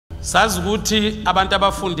Sazi ukuthi abantu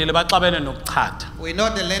abafundile baxabene nokuchatha. We know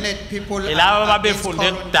the learned people Ilabo are against ababefunde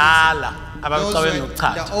colon kudala cleansing. abaxabene Those were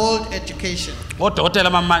nokuchatha. the old education, Odokotela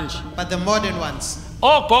bamanje. but the modern ones.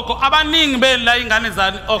 Ogogo abaningi bela ingane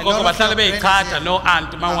zani ogogo A lot of bahlale your beyichatha friends no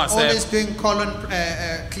aunt are always mawungasekho. doing colon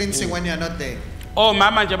cleansing when you are not there. Oh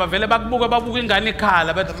mama nje bavele babuka ingane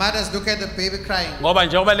ikhala The mothers look at the baby crying. ngoba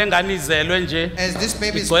njengoba lengane izelwe nje As this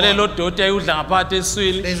baby is igcwele born, lo doti ayudla ngaphakathi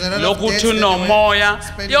eswini There's a lot of lokuthi deaths that unomoya were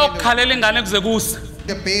spending in the- yokukhalela ingane kuze kusa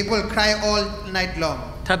the baby will cry all night long.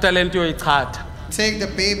 thatha lento yoyichatha. Take the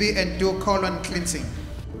baby and do colon cleansing.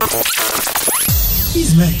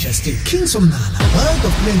 His Majesty King Somnala, World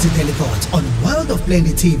of Plenty teleports on World of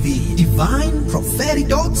Plenty TV. Divine prophetic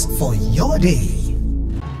thoughts for your day.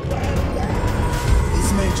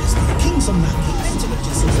 His Majesty King Somnala,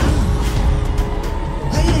 Plentiologist.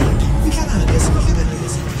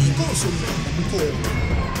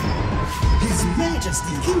 His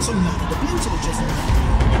Majesty King Somnala, the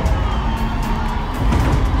Plentiologist.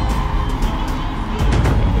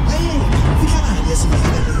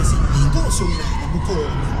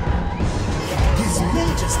 His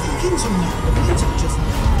Majesty King Somnala, the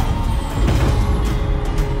Plentiologist.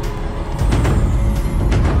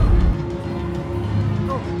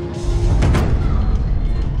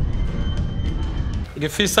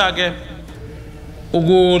 Ngifisa ke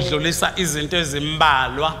ukudlulisa izinto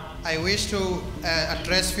ezimbalwa I wish to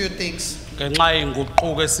address few things ngenxa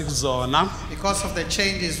yenguquko esikuzona. because of the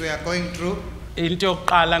changes we are going through. Into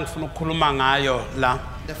yokuqala ngifuna ukukhuluma ngayo la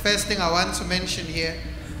The first thing I want to mention here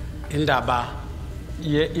indaba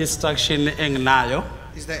ye-instruction enginayo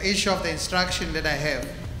is the issue of the instruction that I have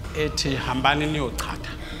ethi hambani niyochatha.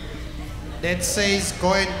 that says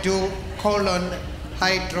go and do colon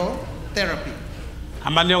hydrotherapy.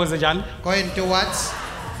 Hambani niyokwenza njani? Go and do what?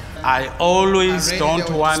 I always I really don't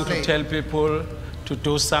don't want to explain. tell people to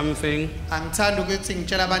do something Angithanda ukuthi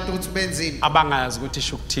ngitshela abantu ukuthi benzini. abangayazi ukuthi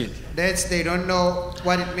isho ukuthini. That they don't know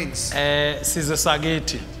what it means. Size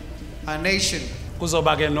sakithi A nation.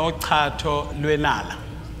 kuzoba ke nochatho lwenala.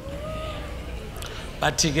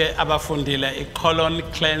 Bathi ke abafundile i-colon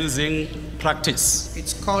cleansing practice.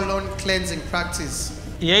 It's colon cleansing practice.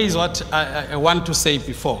 Here is what I want to say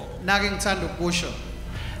before. Nake ngithanda ukusho.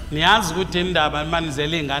 Niyazi ukuthi indaba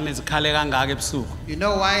manizele ingane zikhale kangaka ebusuku. You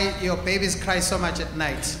know why your babies cry so much at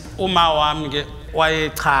night? Uma wami ke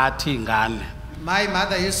wayechatha ingane. My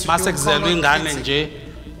mother used to Mase do kuzelwe colon ingane cleansing. nje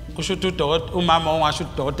kusho ukuthi udokotela umama ongasho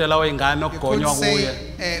udokotela wengane You could ogonywa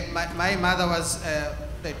kuye. say my mother was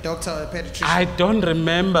the doctor or pediatrician. I don't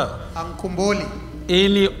remember Angikhumbuli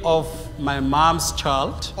any of my mom's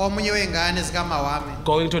child omunye wengane zikama wami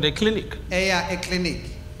going to the clinic, eya eclinic,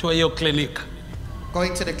 to a clinic.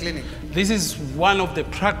 going to the clinic. This is one of the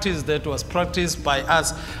practice that was practiced by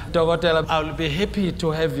us. Dokotela, I will be happy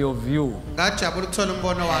to have your view Ngajabula ukuthola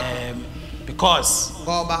umbono wakho because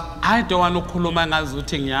ngoba I don't want ukukhuluma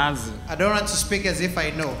ngazuthi ngiyazi. I don't want to speak as if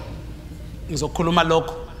I know. Ngizokhuluma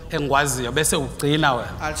lokho engikwaziyo bese ugcina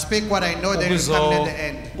wena. I'll speak what I know, then you come at the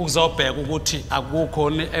end. Ukuzobheka ukuthi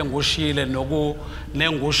akukho engushile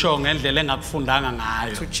nengusho ngendlela engakufundanga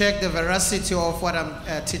ngayo. To check the veracity of what I'm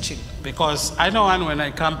teaching. Because I know one when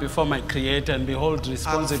I come before my creator and behold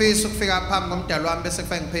responsible. Angifisi ukufika phambi komdali wami bese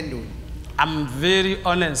kufanele ngiphendule. I'm very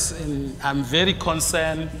honest and I'm very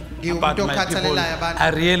concerned about Ngiwumuntu my people. okhathalelayo abantu. I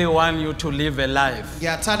really want you to live a life.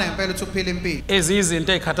 Ngiyathanda ngempela ukuthi uphile impilo.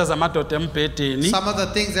 Ezizinto ezikhathaza amadoda embhedeni Some of the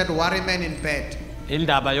things that worry men in bed.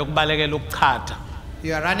 indaba yokubalekela ukuchatha.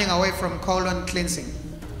 You are running away from colon cleansing.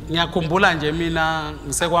 Ngiyakhumbula nje mina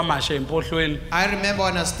ngisekwamashe empohlweni I remember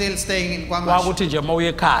when I was still staying in Kwamash. kwakuthi nje mawuye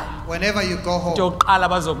ekhaya Whenever you go home, into yokuqala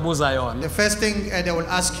bazokubuza yona the first thing they will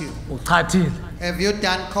ask you, uchathile. have you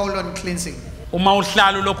done colon cleansing? Uma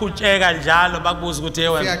uhlala lokhu utsheka njalo bakubuza ukuthi If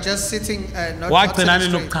you wena are just sitting not Wagcina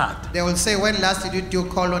sitting nini straight, ukuchatha? they will say, when last did you do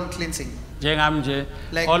colon cleansing? njengami nje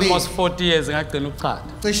Like almost me. 40 years ngagcina ukuchatha.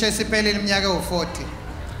 Cishe siphelile iminyaka ewu-40.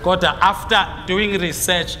 Kodwa after doing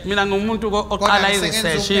research mina ngumuntu oqala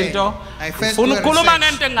i-research into I first ufuna do a ukukhuluma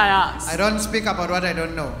research. ngento engayazi. I don't speak about what I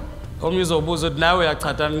don't know. Omnye uzobuza ukuthi nawe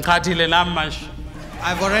uyachatha ngichathile nami manje.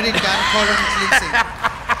 I've already done colon cleansing.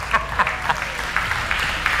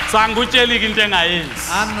 Sangikutshelika into engayenzi.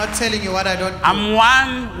 I'm not telling you what I don't do.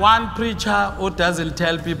 I'm one preacher who doesn't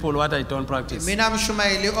tell people what I don't practice. Mina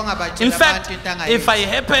mshumayeli In ongabatshela fact, abantu into if I engayenzi.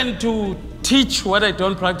 happen to teach what I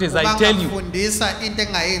don't practice, I Uma tell you. ngifundisa into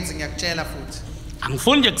engayenzi ngiyakutshela futhi.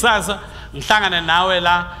 Angifuni nje kusasa ngihlangane nawe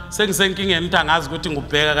la sengisenkingeni ukuthi angazi ukuthi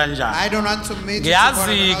ngubheka kanjani. I don't want to meet you Ngiyazi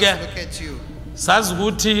tomorrow, I don't ke. want to look at you. Sazi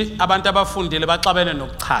ukuthi abantu abafundile baxabene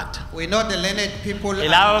nokuchatha. We know the learned people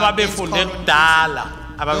Ilabo are against ababefunde colon cleansing. kudala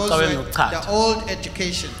Those abacabeni were the nokuchatha. old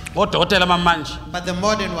education, Odokotela bamanje. but the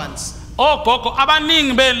modern ones Ogogo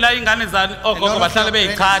abaningi bela ingane zani A lot ogogo of bahlale your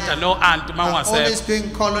beyichata friends no auntie are mawungasekho. always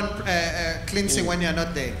doing colon cleansing when you are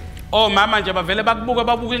not there. Omama nje bavele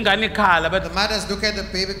babuka ingane ikhala The mothers look at the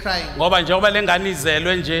baby crying. ngoba njengoba lengane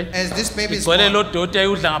izelwe nje As this baby is igcwele born, lo doti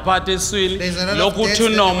ayudla ngaphakathi eswini There's a lot of lokhu dates uthi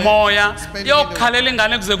that unomoya they were yokhalela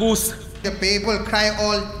ingane kuze kusa the baby will cry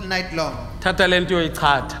all night long. thatha lento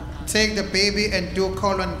uyoyichata. Take the baby and do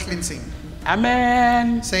colon cleansing.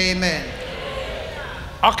 Amen. Say amen.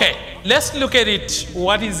 Okay, let's look at it.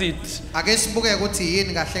 What is it? Ake sibuke ukuthi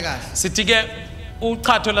yini kahle kahle. Sithi ke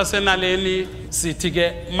uchatho lasenaleni sithi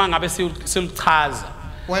ke mangabe siluchaza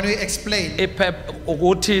When we explain,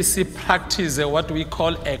 ukuthi si practice what we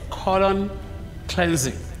call a colon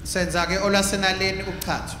cleansing. senza ke olwasenaleni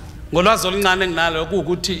uchatho. Ngolwazi oluncane nginalo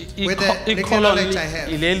ukuthi With the little icolon knowledge I have.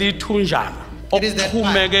 ileli thunjana It is that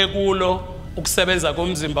okuphumeke kulo ukusebenza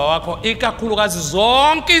komzimba wakho ikakhulukazi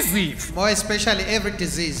zonke izifo. More especially every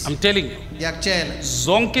disease. I'm telling you, Ngiyakutshela,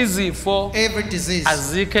 zonke izifo every disease.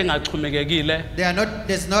 azikho engaxhumekekile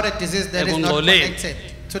There's not a disease that is not ekungcoleni connected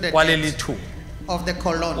to the kwaleli depth thu. of the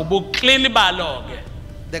colon. Ubuclean balo ke.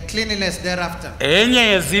 The cleanliness thereafter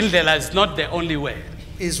Enye yezindlela is not the only way.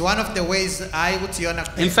 is one of the ways I would yona.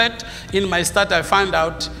 In fact, in my start I found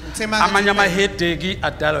out amanye ama-headache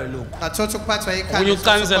adalwa yilokhu. Athothi ukuphathwa Kunye ikhanda.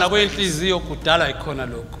 ukuqansela kwenhliziyo kudala ikhona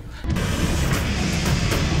lokhu.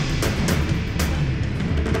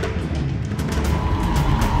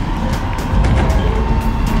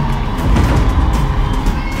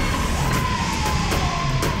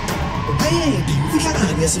 Bayede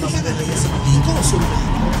imfihlakalo yasemaphandleni yinkosi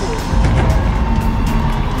yomlando.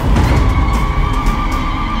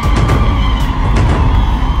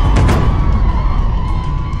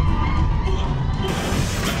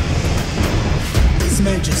 His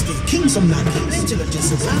Majesty, King Somnala,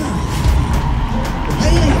 Plentiologist is alive.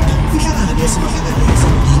 Bayede imfihlakalo yasemaphandleni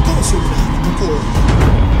yinkosi yomlando.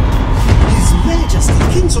 His Majesty,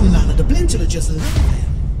 King Somnala, the Plentiologist is alive.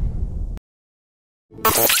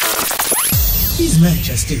 His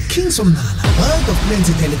Majesty, King Somnala, World of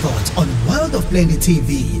Plenty telethons on World of Plenty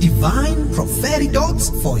TV. Divine prophetic thoughts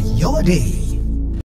for your day.